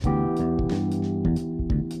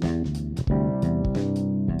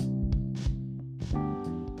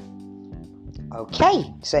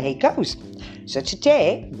Okay, so here goes. So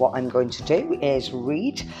today what I'm going to do is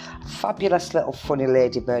read a fabulous little funny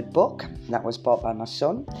ladybird book that was bought by my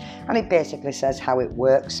son, and it basically says how it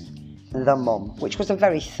works, the mum, which was a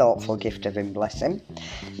very thoughtful gift of him, bless him.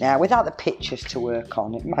 Now without the pictures to work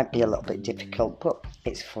on it might be a little bit difficult, but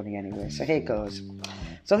it's funny anyway, so here goes.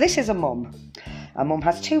 So this is a mum. A mum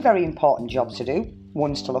has two very important jobs to do.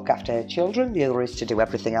 One's to look after her children, the other is to do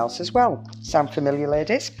everything else as well. Sound familiar,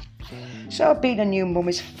 ladies? So being a new mum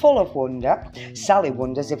is full of wonder. Sally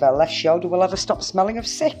wonders if her left shoulder will ever stop smelling of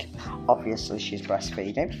sick. Obviously she's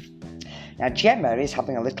breastfeeding. Now Gemma is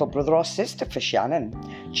having a little brother or sister for Shannon.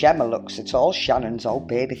 Gemma looks at all Shannon's old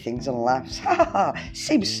baby things and laughs. Ha ha,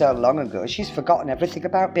 seems so long ago she's forgotten everything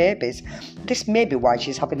about babies. This may be why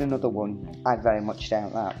she's having another one. I very much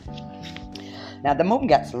doubt that. Now the mum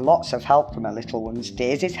gets lots of help from her little ones.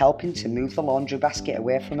 Daisy's helping to move the laundry basket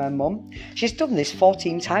away from her mum. She's done this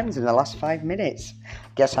 14 times in the last 5 minutes.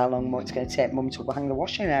 Guess how long more it's going to take mum to hang the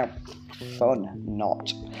washing out? Fun,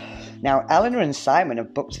 not. Now Eleanor and Simon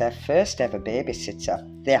have booked their first ever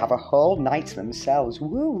babysitter. They have a whole night to themselves.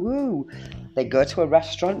 Woo woo! They go to a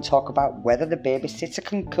restaurant and talk about whether the babysitter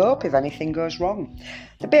can cope if anything goes wrong.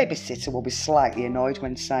 The babysitter will be slightly annoyed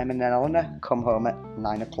when Simon and Eleanor come home at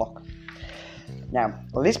 9 o'clock. Now,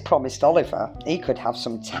 Liz promised Oliver he could have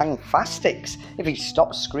some Tang Fastics if he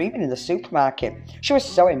stopped screaming in the supermarket. She was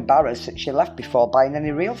so embarrassed that she left before buying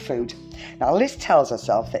any real food. Now, Liz tells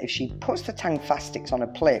herself that if she puts the Tang Fastics on a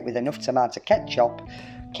plate with enough tomato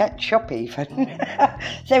ketchup even,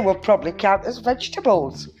 they will probably count as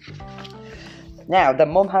vegetables. Now, the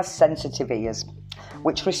mum has sensitive ears,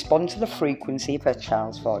 which respond to the frequency of her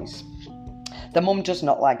child's voice. The mum does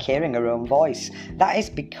not like hearing her own voice. That is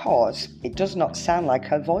because it does not sound like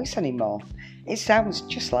her voice anymore. It sounds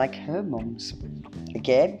just like her mum's.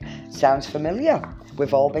 Again, sounds familiar.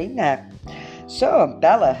 We've all been there. So,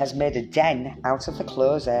 Bella has made a den out of the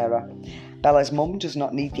clothes era. Bella's mum does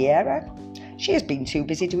not need the era. She has been too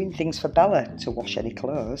busy doing things for Bella to wash any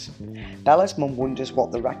clothes. Bella's mum wonders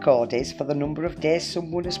what the record is for the number of days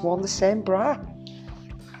someone has worn the same bra.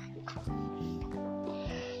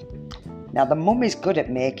 Now the mum is good at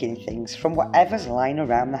making things from whatever's lying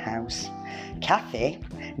around the house. Kathy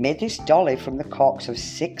made this dolly from the corks of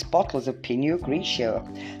 6 bottles of Pinot Grigio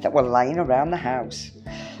that were lying around the house.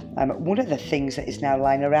 One of the things that is now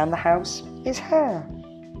lying around the house is her.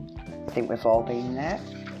 I think we've all been there,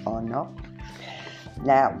 or not.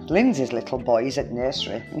 Now, Lindsay's little boy is at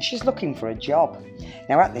nursery and she's looking for a job.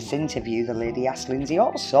 Now at this interview, the lady asked Lindsay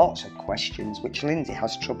all sorts of questions which Lindsay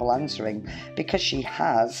has trouble answering because she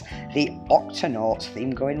has the Octonauts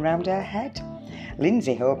theme going round her head.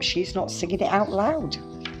 Lindsay hopes she's not singing it out loud.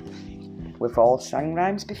 We've all sang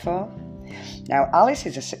rhymes before. Now Alice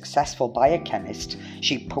is a successful biochemist.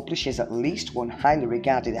 She publishes at least one highly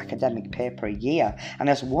regarded academic paper a year and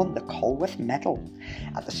has won the Colworth Medal.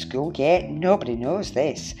 At the school gate, nobody knows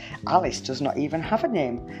this. Alice does not even have a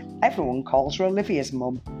name. Everyone calls her Olivia's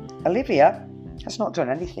mum. Olivia has not done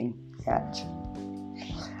anything yet.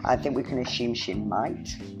 I think we can assume she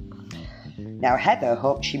might. Now Heather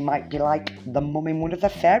hoped she might be like the mum in one of the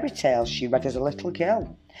fairy tales she read as a little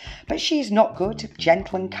girl. But she is not good,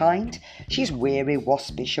 gentle and kind. She is weary,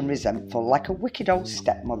 waspish and resentful, like a wicked old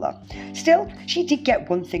stepmother. Still, she did get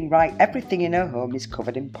one thing right. Everything in her home is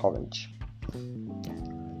covered in porridge.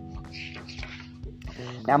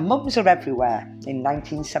 Now, mums are everywhere. In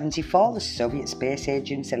 1974, the Soviet space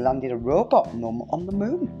agency landed a robot mum on the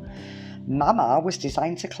moon. Mama was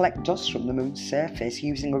designed to collect dust from the moon's surface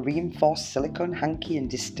using a reinforced silicone hanky and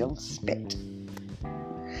distilled spit.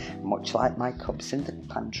 Much like my cups in the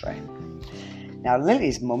pantry. Now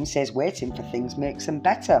Lily's mum says waiting for things makes them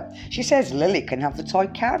better. She says Lily can have the toy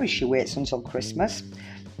car if she waits until Christmas.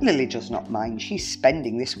 Lily does not mind. She's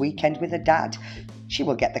spending this weekend with her dad. She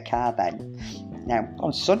will get the car then. Now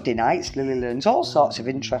on Sunday nights Lily learns all sorts of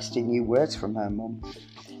interesting new words from her mum.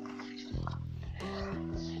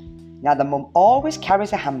 Now the mum always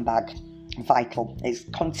carries a handbag. Vital. It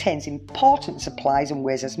contains important supplies and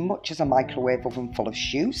weighs as much as a microwave oven full of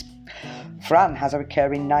shoes. Fran has a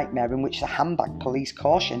recurring nightmare in which the handbag police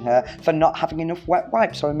caution her for not having enough wet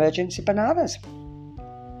wipes or emergency bananas.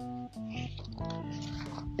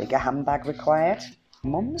 Bigger handbag required.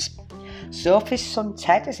 Mums. Sophie's son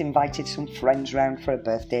Ted has invited some friends round for a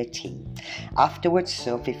birthday tea. Afterwards,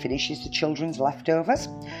 Sophie finishes the children's leftovers.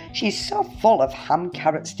 She is so full of ham,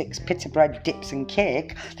 carrot sticks, pita bread, dips and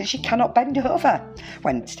cake that she cannot bend over.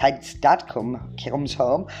 When Ted's dad comes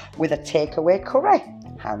home with a takeaway curry.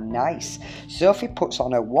 How nice. Sophie puts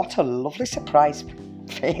on a what a lovely surprise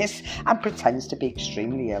face and pretends to be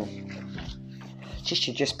extremely ill. She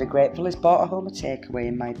should just be grateful he's bought her home a takeaway,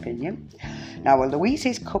 in my opinion. Now, while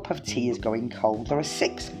Louise's cup of tea is going cold, there are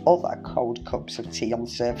 6 other cold cups of tea on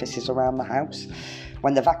surfaces around the house.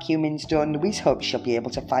 When the vacuuming's done, Louise hopes she'll be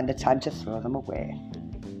able to find the time to throw them away.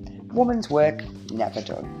 Woman's work never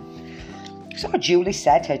done. So Julie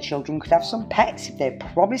said her children could have some pets if they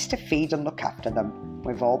promised to feed and look after them.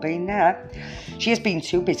 We've all been there. She has been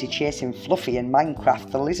too busy chasing Fluffy and Minecraft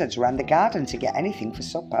the lizards around the garden to get anything for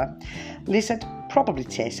supper. Lizard probably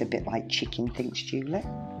tastes a bit like chicken, thinks Julie.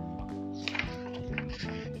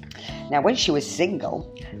 Now, when she was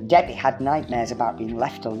single, Debbie had nightmares about being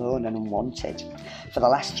left alone and unwanted. For the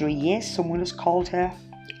last 3 years, someone has called her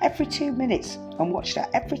every 2 minutes and watched her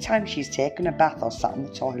every time she's taken a bath or sat on the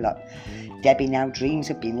toilet. Debbie now dreams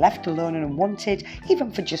of being left alone and unwanted,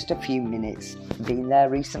 even for just a few minutes. Been there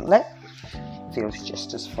recently? Feels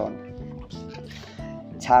just as fun.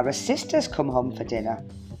 Tara's sister's come home for dinner.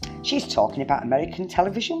 She's talking about American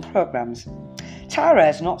television programmes. Tara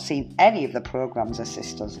has not seen any of the programmes her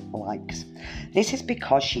sister likes. This is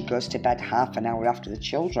because she goes to bed half an hour after the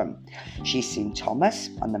children. She's seen Thomas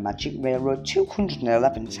and the Magic Railroad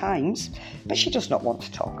 211 times, but she does not want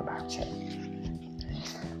to talk about it.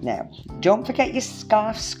 Now, don't forget your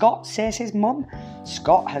scarf, Scott, says his mum.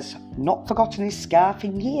 Scott has not forgotten his scarf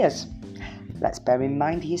in years. Let's bear in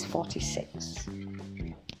mind he is 46.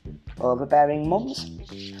 Overbearing mums?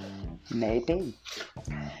 Maybe.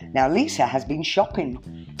 Now, Lisa has been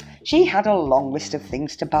shopping. She had a long list of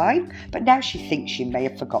things to buy, but now she thinks she may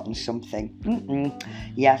have forgotten something.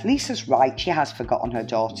 Yeah, Lisa's right, she has forgotten her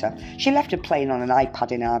daughter. She left her playing on an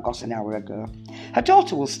iPad in Argos an hour ago. Her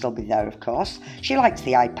daughter will still be there, of course. She likes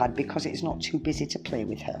the iPad because it's not too busy to play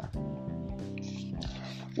with her.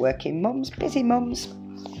 Working mums, busy mums.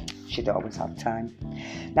 She'd always have time.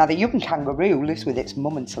 Now, the young kangaroo lives with its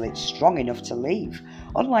mum until it's strong enough to leave.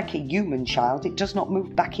 Unlike a human child, it does not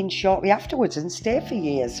move back in shortly afterwards and stay for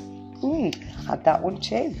years. Had that one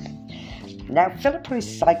too. Now, Philippa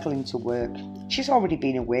is cycling to work. She's already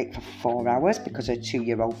been awake for 4 hours because her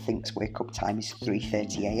 2-year-old thinks wake-up time is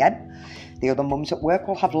 3:30 a.m. The other mums at work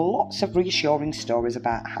will have lots of reassuring stories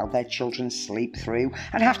about how their children sleep through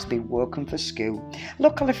and have to be woken for school.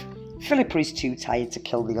 Luckily, Philippa is too tired to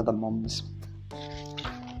kill the other mums.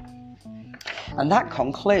 And that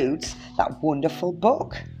concludes that wonderful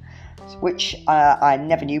book, which I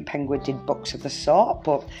never knew Penguin did books of the sort,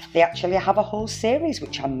 but they actually have a whole series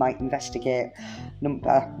which I might investigate.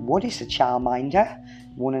 Number 1 is The Childminder,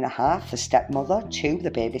 1.5 The Stepmother, 2 The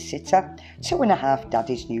Babysitter, 2.5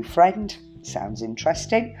 Daddy's New Friend. Sounds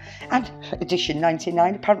interesting. And edition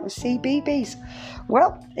 99 apparently CBeebies.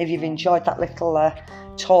 Well, if you've enjoyed that little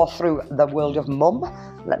tour through the world of mum,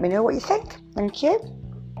 let me know what you think. Thank you.